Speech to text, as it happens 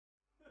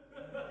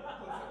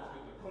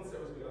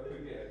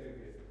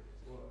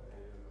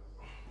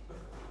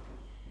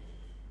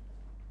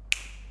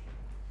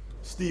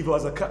Stevo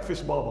as a catfish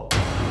barber.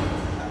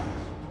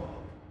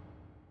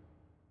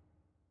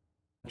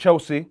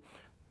 Chelsea,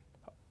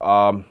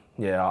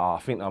 yeah, I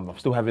think I'm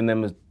still having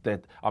them as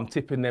dead. I'm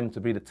tipping them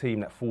to be the team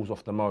that falls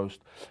off the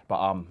most, but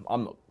I'm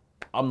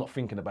not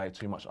thinking about it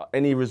too much.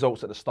 Any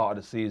results at the start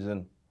of the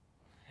season,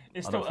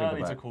 it's still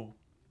early to call.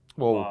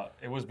 Well, but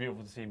it was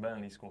beautiful to see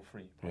Burnley score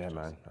 3. Yeah,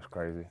 man, that's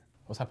crazy.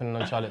 What's happening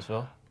on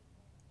Charlottesville?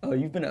 Oh,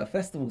 you've been at a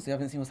festival, so you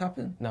haven't seen what's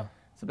happened? No.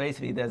 So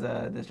basically,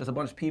 there's just a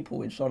bunch of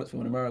people in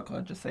Charlottesville in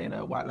America just saying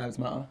White Lives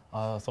Matter.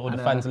 So all the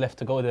fans left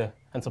to go there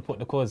and support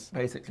the cause.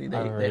 Basically,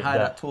 they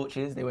hired out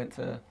torches. They went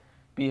to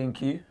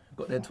B&Q,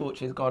 got their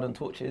torches, garden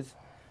torches,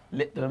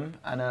 lit them,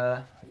 and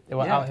they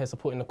were out here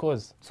supporting the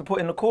cause.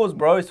 Supporting the cause,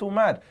 bro. It's all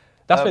mad.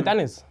 That's where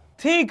Dan is.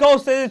 T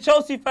goes to the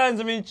Chelsea fans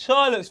are in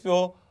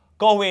Charlottesville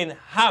going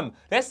ham.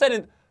 They're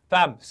saying,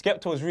 fam,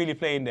 Skepta was really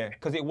playing there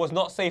because it was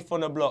not safe on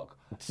the block,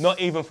 not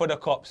even for the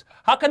cops.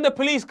 How can the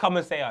police come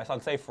and say, oh, it's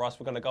unsafe for us,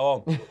 we're going to go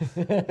home?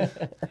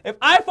 If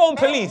I phone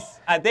police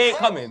and they ain't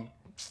coming,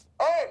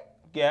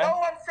 yeah. No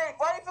one's safe.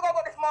 Why do you think I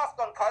got this mask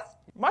on, cuz?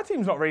 My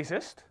team's not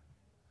racist.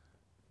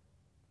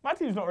 My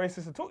team's not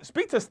racist at all.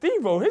 Speak to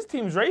Stevo, his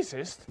team's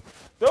racist.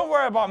 Don't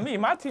worry about me,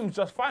 my team's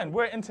just fine.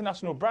 We're an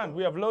international brand.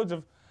 We have loads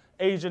of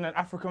Asian and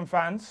African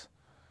fans.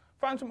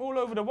 Fans from all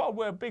over the world.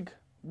 We're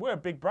a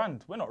big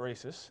brand. We're not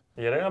racist.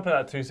 Yeah, they're going to play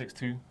that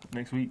 2-6-2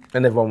 next week.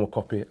 And everyone will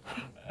copy it.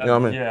 You know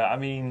what I mean? Yeah, I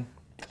mean,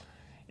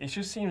 it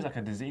just seems like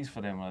a disease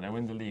for them. Like they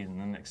win the league and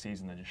then next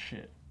season they're just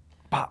shit.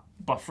 But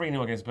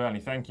 3-0 against Burnley,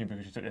 thank you,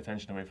 because you took the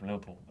attention away from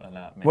Liverpool. And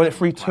that makes Was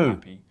it me 3-2? quite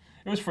happy.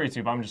 It was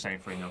 3-2, but I'm just saying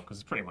 3-0 because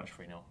it's pretty much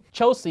 3-0.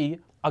 Chelsea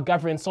are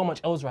gathering so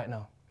much L's right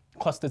now.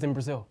 Costa's in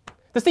Brazil.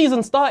 The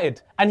season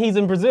started and he's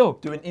in Brazil.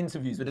 Doing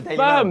interviews with the Daily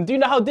Mail. Fam, do you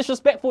know how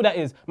disrespectful that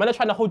is? Man, they're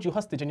trying to hold you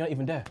hostage and you're not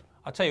even there.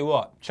 I'll tell you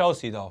what,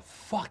 Chelsea though,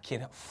 fucking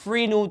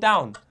 3-0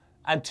 down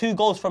and 2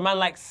 goals from a man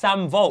like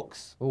Sam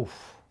Vokes.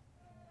 Oof.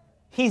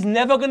 He's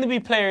never going to be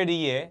player of the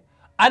year.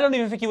 I don't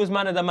even think he was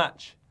man of the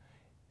match.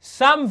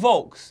 Sam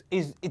Vokes,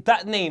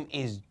 that name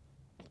is...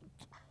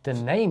 The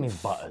name is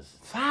Butters.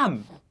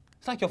 Fam.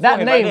 It's like your That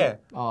forehead name. right there.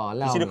 Oh,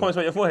 You see the comments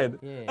about your forehead?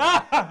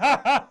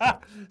 Yeah.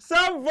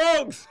 Sam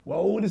Vokes! While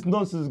all this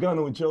nonsense is going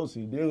on with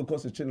Chelsea, Diego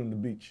Costa's chilling on the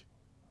beach.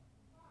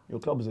 Your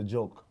club is a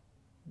joke.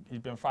 He's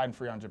been fined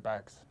 300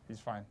 bags. He's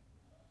fine.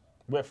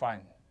 We're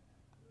fine.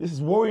 This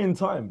is worrying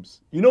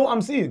times. You know what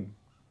I'm seeing?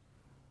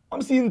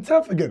 I'm seeing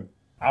 10th again.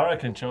 I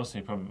reckon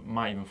Chelsea probably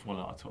might even fall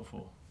out of top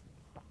 4.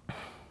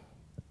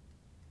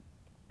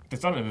 They've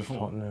done it before.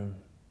 Tottenham,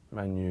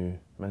 Man U,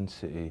 Man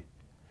City.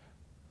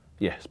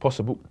 Yeah, it's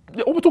possible.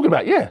 Yeah, what we're talking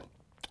about, yeah.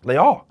 They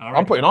are.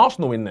 I'm putting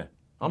Arsenal in there.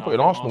 I'm putting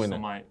Arsenal in there.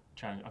 Might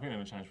challenge. I think they're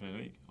going to challenge for the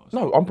league.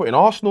 No, I'm putting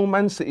Arsenal,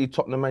 Man City,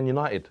 Tottenham, Man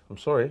United. I'm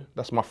sorry.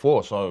 That's my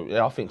 4. So,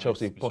 yeah, I think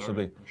Chelsea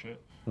possibly.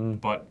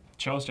 But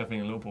Chelsea, I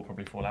think, and Liverpool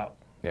probably fall out.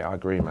 Yeah, I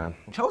agree, man.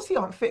 Chelsea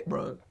aren't fit,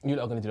 bro. You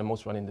lot are going to do the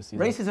most running this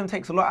season. Racism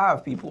takes a lot out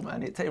of people,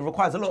 man. It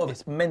requires a lot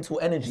of mental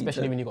energy.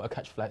 Especially when you've got to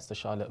catch flights to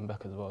Charlotte and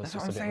back as well. That's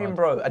what I'm saying,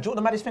 bro. Do you know what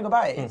the maddest thing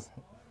about it is?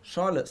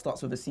 Charlotte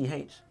starts with a CH.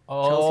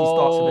 Chelsea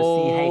starts with a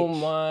CH. Oh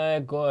my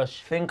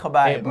gosh. Think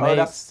about it, bro. It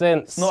makes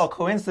sense. It's not a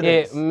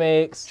coincidence. It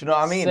makes Do you know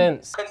what I mean?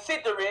 sense.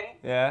 Considering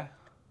Yeah.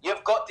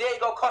 you've got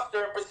Diego Costa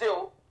in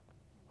Brazil,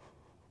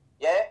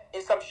 yeah,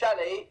 in some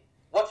chalet,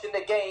 watching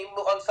the game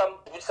on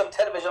some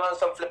television on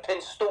some flipping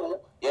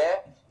stool, yeah.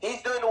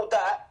 He's doing all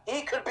that.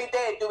 He could be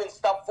there doing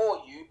stuff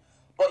for you,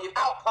 but you've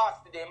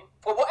outcasted him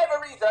for whatever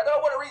reason. I don't know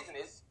what the reason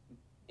is,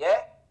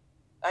 yeah.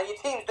 And your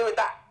team's doing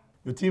that.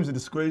 Your team's a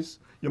disgrace.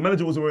 Your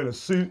manager was wearing a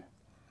suit,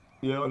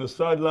 yeah, on the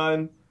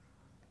sideline.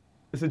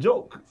 It's a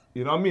joke.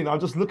 You know what I mean? I'm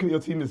just looking at your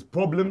team. There's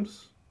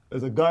problems.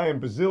 There's a guy in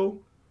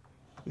Brazil.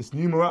 This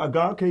new Morata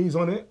guy, okay, he's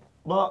on it.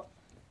 But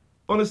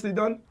honestly,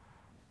 Dan,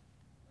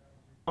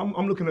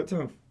 I'm looking at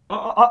 10th.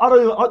 I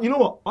don't. You know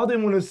what? I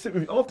didn't want to sit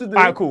with you after this.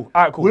 Alright, cool.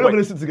 We're not going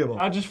to sit together.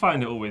 I just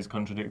find it always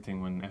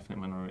contradicting when ethnic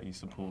minorities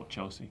support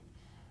Chelsea.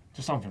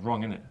 Just something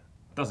wrong, innit?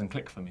 It doesn't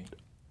click for me.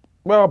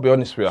 Well, I'll be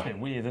honest with It's a you.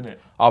 bit weird, isn't it?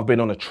 I've been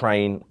on a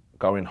train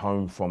going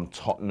home from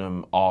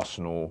Tottenham,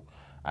 Arsenal,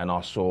 and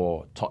I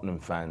saw Tottenham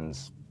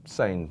fans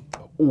saying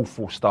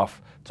awful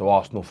stuff to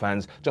Arsenal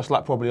fans, just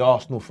like probably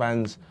Arsenal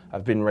fans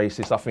have been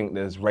racist. I think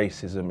there's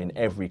racism in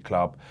every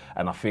club,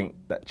 and I think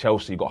that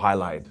Chelsea got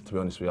highlighted, to be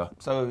honest with you.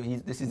 So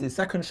this is his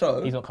second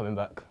show. He's not coming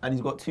back. And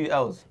he's got 2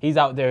 L's. He's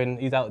out there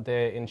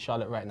in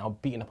Charlotte right now,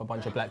 beating up a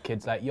bunch of black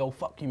kids like, yo,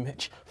 fuck you,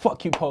 Mitch.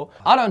 Fuck you, Paul.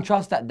 I don't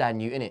trust that Dan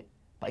Newt, innit?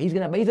 But he's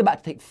about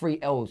to take 3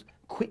 L's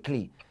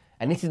quickly.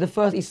 And this is the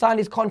first, he signed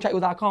his contract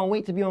with, I can't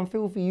wait to be on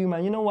field for you,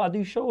 man. You know what, I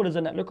do shoulders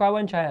and that. Look how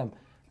wench I am.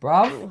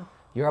 Bruv,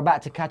 you're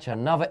about to catch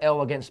another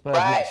L against Spurs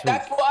next week.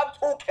 That's what I'm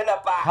talking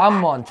about.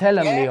 Come on, tell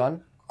him,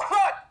 Leon.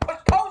 Crud,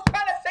 because Cole's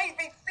trying to save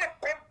his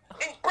flipping,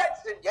 his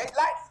Bredson, yeah, his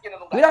light skin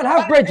and all that. We don't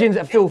have Bredgins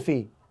at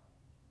Filthy.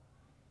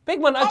 Big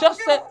man, I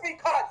just said...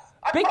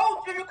 I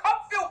told you, you come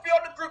filthy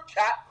on the group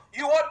chat.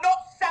 You are not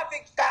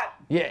Savage Dan.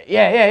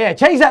 Yeah.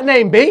 Change that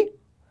name, B.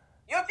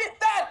 You're just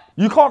Dan.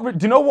 You can't,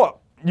 do you know what?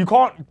 You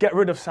can't get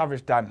rid of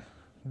Savage Dan.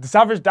 The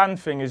Savage Dan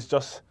thing is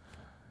just,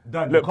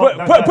 Dan, Look, you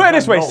can't- put it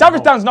this way. no, Savage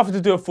no. Dan's nothing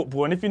to do with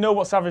football, and if you know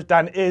what Savage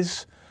Dan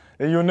is,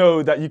 then you'll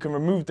know that you can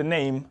remove the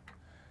name.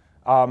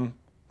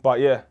 But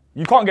yeah,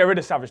 you can't get rid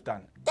of Savage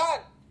Dan. Dan,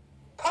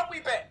 can we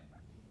bet?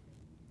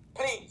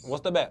 Please.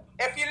 What's the bet?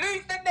 If you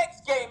lose the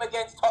next game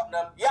against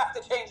Tottenham, you have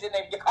to change the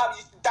name. You can't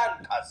use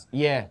Dan, cuz.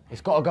 Yeah,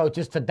 it's got to go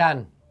just to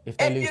Dan if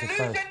they If lose you to lose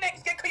Spurs. the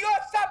next game, because you're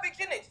a savage,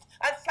 innit?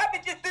 And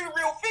savages do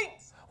real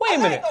things. Wait a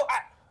And I minute. know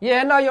that.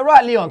 Yeah, no, you're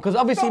right, Leon, because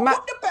obviously So Matt.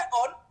 put the bet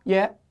on,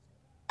 Yeah,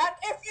 and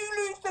if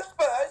you lose to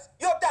Spurs,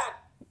 you're Dan.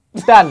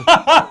 Dan.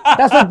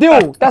 That's a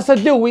deal. That's a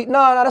deal.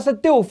 No, that's a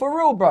deal for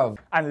real, bro.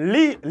 And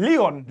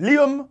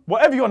Liam,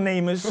 whatever your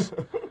name is,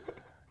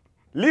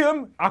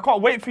 Liam, I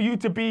can't wait for you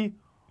to be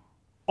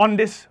on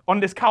this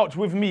couch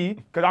with me,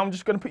 because I'm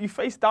just gonna put you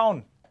face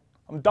down.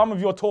 I'm done with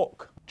your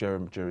talk.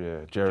 Jeremy.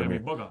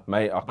 Bugger.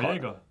 Mate, I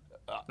can't. Boyega.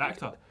 The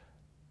actor.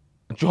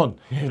 John.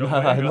 No,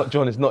 Boyega. not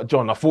John. It's not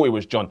John. I thought it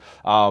was John.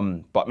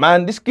 But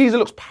man, this geezer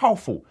looks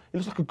powerful. He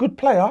looks like a good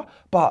player,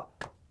 but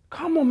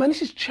come on, man,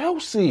 this is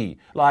Chelsea.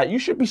 Like, you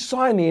should be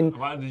signing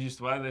Why did they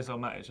sell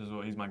Matic as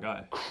well? He's my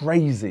guy.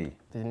 crazy.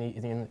 Isn't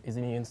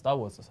he in Star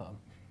Wars or something?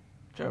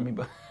 Jeremy,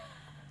 but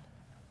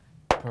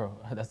Bro,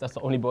 that's the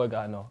only boy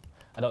guy I know.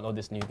 I don't know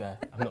this new guy.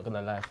 I'm not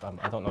gonna lie, fam.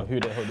 I don't know who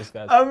the hell this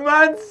guy is. a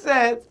man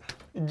said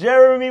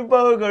Jeremy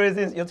Boga is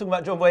in. You're talking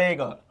about John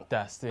Boyega.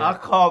 That's it. I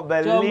can't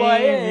believe John it.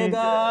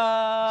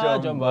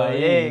 Boyega. John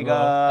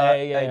Boyega.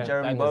 Hey, Hey,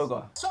 Jeremy bangers.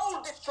 Boga.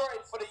 Soul destroyed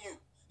for the youth.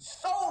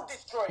 Soul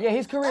destroyed. Yeah,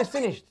 his career's That's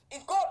it. finished.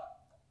 He's gone.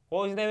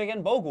 What was his name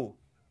again? Bogle.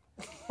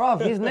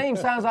 Bruv, his name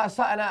sounds like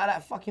something out of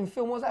that fucking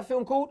film. What's that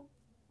film called?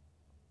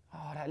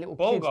 Oh, that little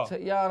Boga.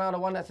 kid. Yeah, no, the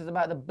one that says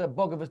about the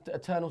bog of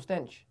eternal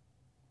stench.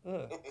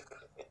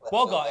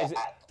 Bogart, is it?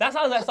 That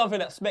sounds like something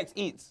that Specs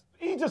eats.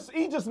 He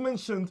just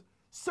mentioned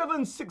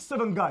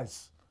 767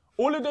 guys.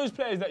 All of those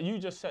players that you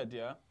just said,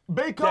 yeah.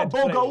 Baker, Dead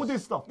Boga, all players.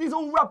 this stuff. These are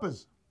all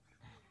rappers.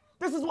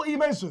 This is what he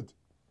mentioned.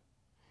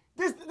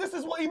 This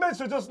is what he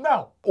mentioned just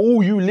now.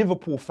 All you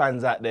Liverpool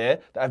fans out there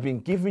that have been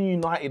giving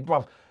United,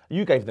 bruv,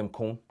 you gave them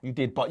corn. You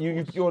did, but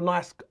you're a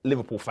nice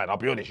Liverpool fan. I'll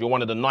be honest. You're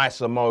one of the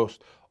nicer,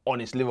 most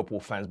honest Liverpool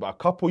fans. But a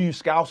couple of you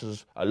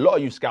Scousers, a lot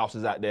of you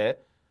Scousers out there,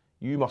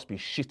 you must be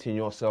shitting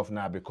yourself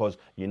now because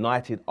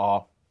United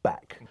are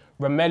back.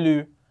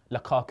 Romelu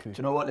Lukaku. Do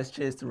you know what? Let's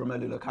cheers to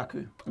Romelu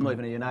Lukaku. I'm not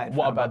even a United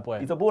What fan, a bad but boy.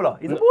 He's a baller.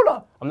 He's a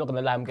baller. I'm not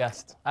gonna lie, I'm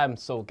gassed. I'm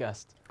so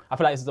gassed. I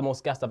feel like this is the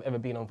most gassed I've ever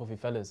been on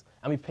FilthyFellas.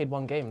 And we've played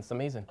one game. It's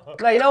amazing.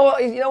 No, you know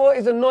what? You know what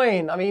is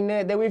annoying? I mean,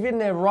 they're within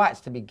their rights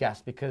to be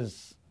gassed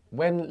because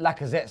when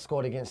Lacazette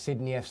scored against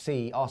Sydney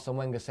FC, Arsene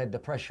Wenger said the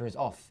pressure is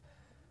off.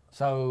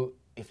 So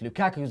if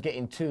Lukaku's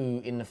getting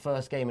 2 in the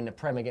first game in the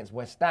Prem against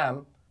West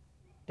Ham,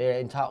 they're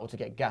entitled to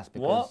get gassed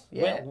because What?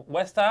 yeah.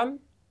 West Ham?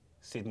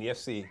 Sydney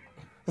FC.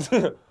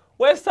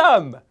 West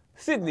Ham?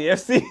 Sydney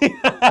FC.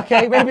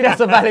 Okay, maybe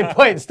that's a valid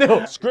point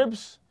still.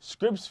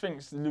 Skribz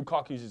thinks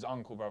Lukaku's his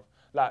uncle, bro.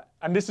 Like,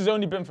 and this has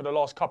only been for the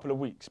last couple of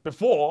weeks.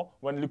 Before,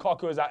 when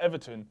Lukaku was at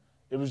Everton,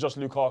 it was just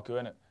Lukaku,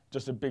 innit?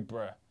 Just a big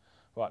bro.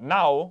 But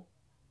now,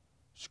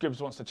 Skribz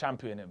wants to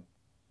champion him.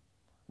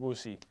 We'll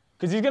see.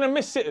 Because he's going to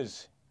miss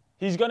sitters.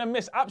 He's going to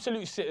miss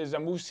absolute sitters,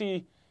 and we'll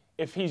see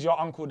if he's your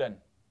uncle then.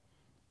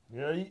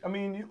 Yeah,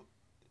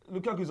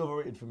 Lukaku's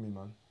overrated for me,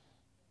 man.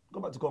 Go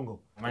back to Congo.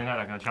 Man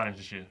United are going to challenge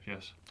this year,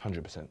 yes.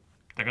 100%.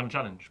 They're going to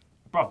challenge.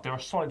 Bruv, they're a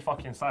solid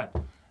fucking side.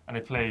 And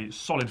they play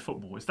solid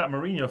football. It's that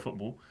Mourinho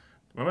football.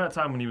 Remember that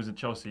time when he was at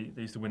Chelsea?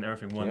 They used to win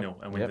everything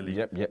 1-0 and win the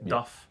league. Yep.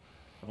 Duff,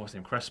 what's his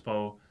name?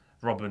 Crespo,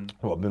 Robin.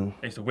 Robin.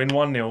 They used to win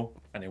 1-0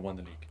 and they won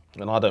the league.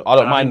 And I don't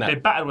mind They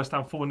that. battered West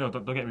Ham 4-0,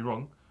 don't get me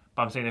wrong.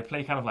 But I'm saying they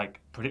play kind of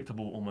like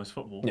predictable almost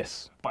football.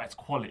 Yes. But it's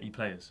quality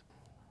players.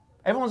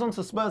 Everyone's on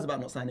to Spurs about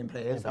not signing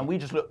players, and we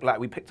just look like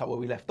we picked up where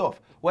we left off.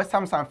 West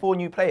Ham signed 4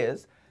 new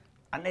players,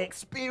 and they're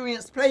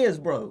experienced players,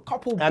 bro.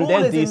 Couple And ballers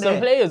they're in decent there.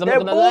 players, I'm they're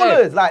not gonna lie.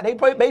 ballers. Like they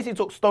basically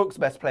took Stokes'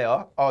 best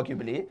player,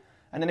 arguably,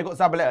 and then they got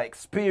Zabaleta,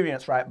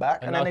 experienced right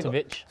back, and then they got.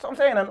 Arnautovic. That's what I'm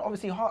saying, and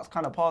obviously Hart's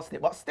kind of past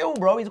it, but still,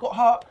 bro, he's got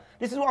heart.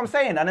 This is what I'm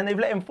saying, and then they've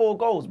let him 4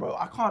 goals, bro.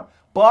 I can't.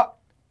 But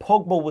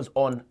Pogba was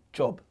on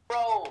job.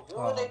 Bro, who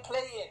are they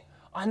playing?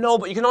 I know,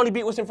 but you can only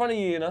beat what's in front of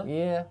you, you know?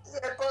 Yeah. Yeah,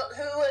 but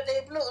who are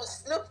they? Look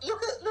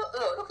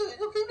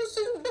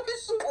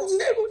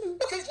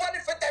who's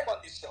running for them on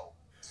this show.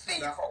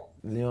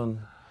 Stevo.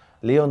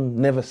 Leon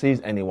never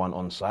sees anyone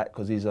on site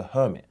because he's a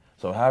hermit.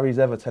 So how he's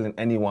ever telling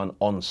anyone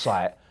on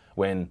site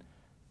when,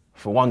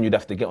 for one, you'd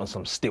have to get on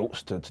some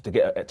stilts to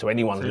get to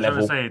anyone's So you're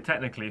level. trying to say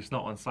technically it's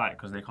not on site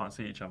because they can't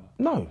see each other.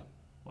 No,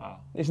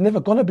 Wow. it's never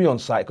gonna be on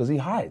site because he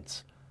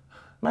hides.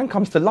 Man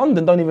comes to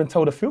London, don't even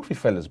tell the filthy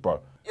fellas, bro.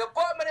 You're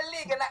bottom of the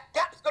league and that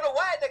gap's gonna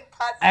widen,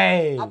 cuz.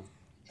 Hey.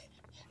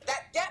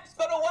 That gap's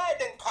gonna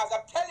widen, cuz.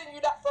 I'm telling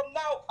you that from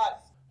now,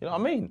 cuz. You know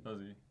what I mean? Does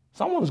he?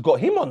 Someone's got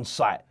him on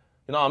site.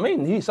 You know what I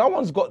mean?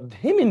 Someone's got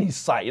him in his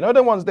sight. You know,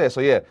 the one's there.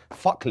 So yeah,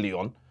 fuck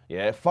Leon.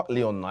 Yeah, fuck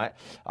Leon Knight.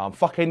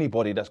 Fuck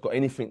anybody that's got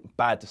anything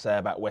bad to say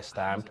about West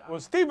Ham. Well,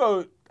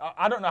 Stevo,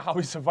 I don't know how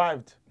he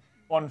survived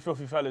on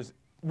FilthyFellas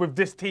with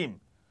this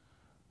team.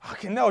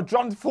 Fucking hell,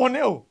 drummed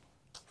 4-0.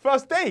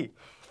 First day.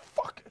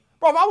 Fuck.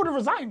 Bro, I would have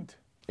resigned.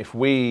 if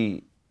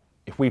we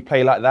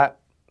play like that,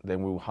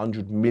 then we'll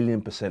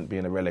 100,000,000% be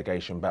in a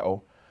relegation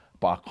battle.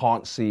 But I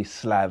can't see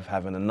Slav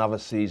having another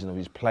season of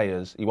his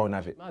players. He won't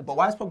have it. But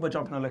why is Pogba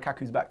jumping on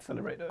Lukaku's back to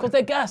celebrate though? Because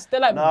they're gassed. They're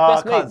like Nah,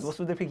 best mates. what's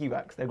with the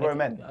piggybacks? They're grown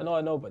men. I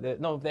know, but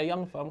they're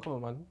young, fam. Come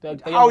on, man. They're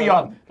How they're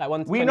young? Like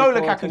one, We know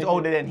 24, Lukaku's 23.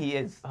 older than he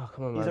is. Oh,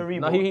 come on, He's man. a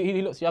reborn. No,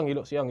 he looks young. He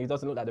looks young. He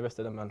doesn't look like the rest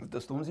of them, man.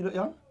 Does Stormzy look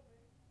young?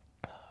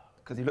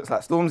 Because he looks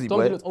like Stormzy, Stormzy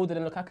boy. looks older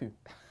than Lukaku.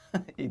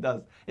 He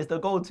does. It's the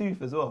gold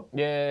tooth as well.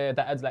 Yeah,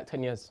 that adds like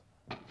 10 years.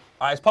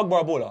 Alright, is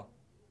Pogba a baller?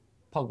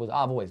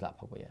 I've always liked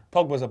Pogba, yeah.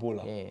 Pogba's a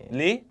baller. Yeah.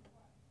 Lee?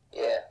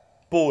 Yeah.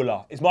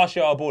 Baller. Is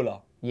Martial a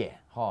baller? Yeah,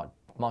 hard.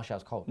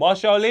 Martial's cold.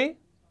 Martial, Lee?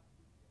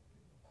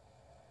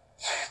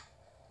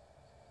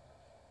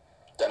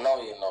 Don't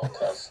know, you know,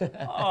 cuz.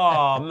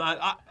 Oh, man.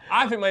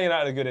 I think Man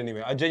United are good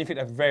anyway. I genuinely think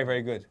they're very,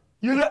 very good.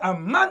 You let a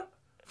man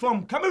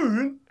from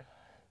Cameroon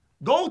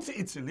go to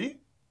Italy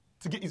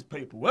to get his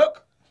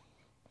paperwork,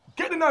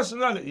 get the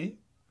nationality,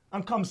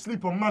 and come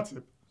sleep on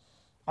Matip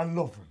and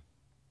love him.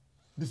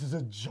 This is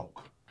a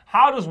joke.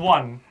 How does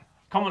one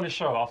come on the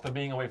show after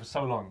being away for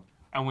so long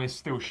and we're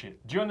still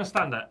shit? Do you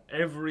understand that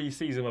every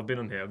season I've been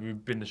on here,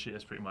 we've been the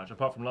shittest pretty much,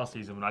 apart from last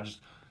season when I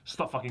just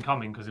stopped fucking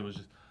coming because it was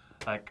just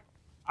like,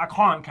 I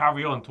can't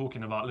carry on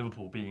talking about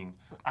Liverpool being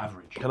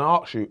average. Can I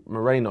ask you,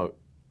 Moreno,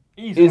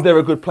 Easy. is there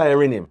a good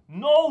player in him?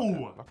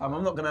 No!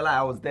 I'm not gonna lie,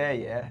 I was there,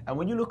 yeah. And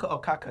when you look at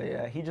Okaka,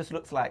 yeah, he just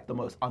looks like the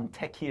most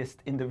untechiest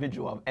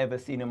individual I've ever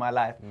seen in my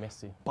life.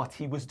 Messi. But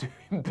he was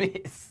doing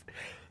bits.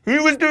 He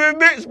was doing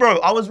bits, bro.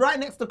 I was right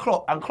next to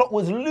Klopp, and Klopp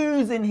was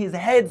losing his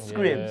head,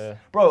 Skribz. Yeah.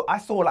 Bro, I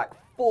saw like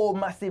 4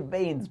 massive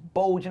veins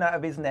bulging out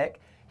of his neck.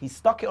 He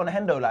stuck it on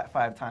Hendo like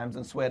 5 times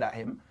and sweared at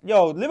him.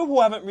 Yo,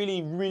 Liverpool haven't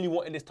really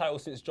wanted this title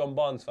since John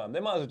Barnes, fam. They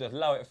might as well just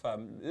allow it,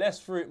 fam. Less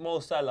fruit, more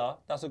Salah.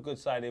 That's a good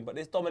signing. But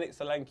this Dominic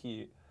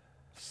Solanke,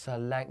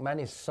 Man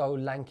is so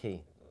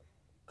lanky.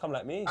 come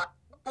like me.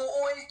 People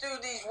always do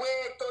these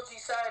weird, dodgy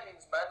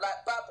signings, man,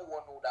 like Babel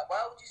and all that.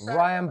 Why would you sign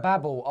Ryan him?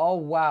 Babel. Oh,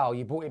 wow.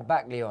 You brought it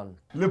back, Leon.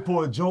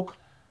 Liverpool a joke.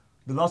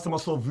 The last time I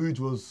saw Vuj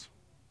was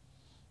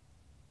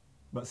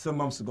about 7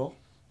 months ago.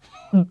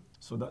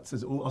 So that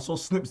says it all. I saw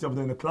Snips the other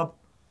day in the club.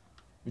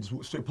 We just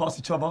walked straight past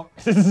each other.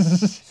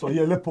 So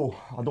yeah, Liverpool,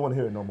 I don't want to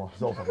hear it no more.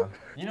 It's over, man.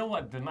 You know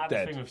what? The maddest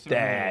Dead. thing with Simon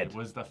Dead. Mignolet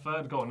was the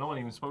third goal. No one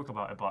even spoke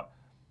about it, but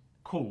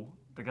cool.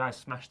 The guy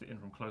smashed it in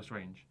from close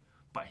range.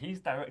 But he's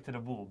directed the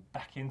ball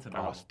back into the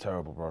Oh, goal. that's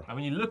terrible, bro. And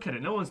when you look at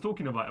it, no one's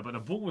talking about it, but the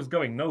ball was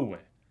going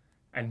nowhere.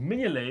 And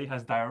Mignolet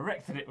has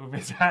directed it with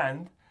his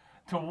hand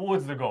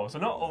towards the goal. So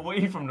not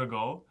away from the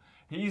goal.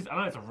 I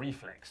know it's a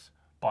reflex,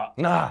 but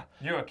Nah.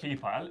 you're a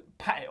keeper.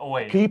 Pat it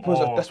away. Keepers,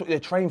 or, that's what they're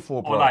trained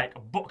for, bro. or like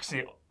box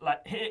it, like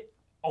hit it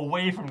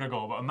away from the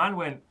goal. But a man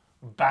went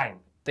bang.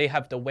 They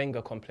have the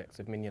Wenger complex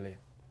with Mignolet.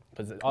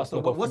 Because So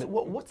Arsenal go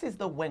what is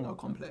the Wenger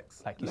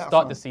complex? like you Let us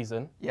start know. the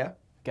season Yeah,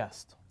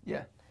 gassed,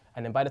 yeah.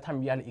 and then by the time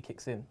reality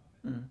kicks in,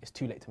 it's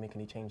too late to make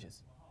any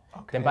changes.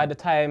 Okay. Then by the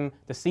time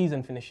the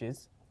season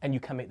finishes and you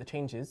can make the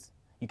changes,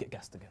 you get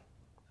gassed again.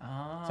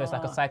 So it's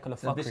like a cycle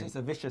of fuckery. It's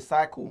a vicious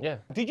cycle. Yeah.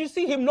 Did you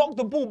see him knock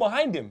the ball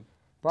behind him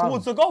Bruv,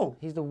 towards the goal?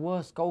 He's the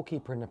worst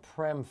goalkeeper in the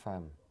Prem,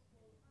 fam.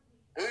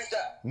 Who's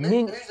that?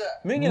 Min- Who's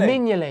that? Mignolet.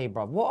 Mignolet,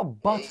 bruv. What a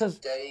butters.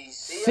 He's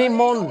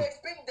Simon. always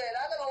been there.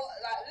 I don't know,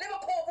 like,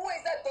 Liverpool have always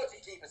had dodgy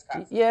keepers,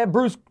 cuz. Yeah,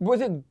 Bruce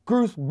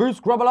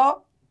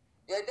Grobbelaar?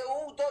 Yeah, they're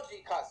all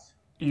dodgy, cuz.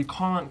 You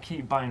can't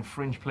keep buying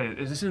fringe players.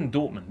 This isn't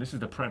Dortmund. This is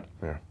the Prem.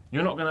 Yeah.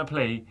 You're not going to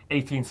play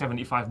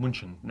 1875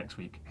 Munchen next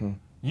week.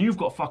 You've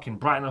got fucking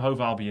Brighton and Hove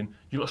Albion.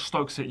 You've got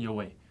Stoke City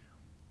away.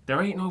 There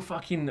ain't no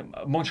fucking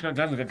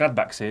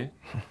Mönchengladbachs here,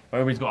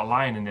 where everybody's got a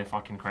lion in their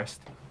fucking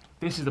crest.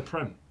 This is the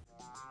Prem.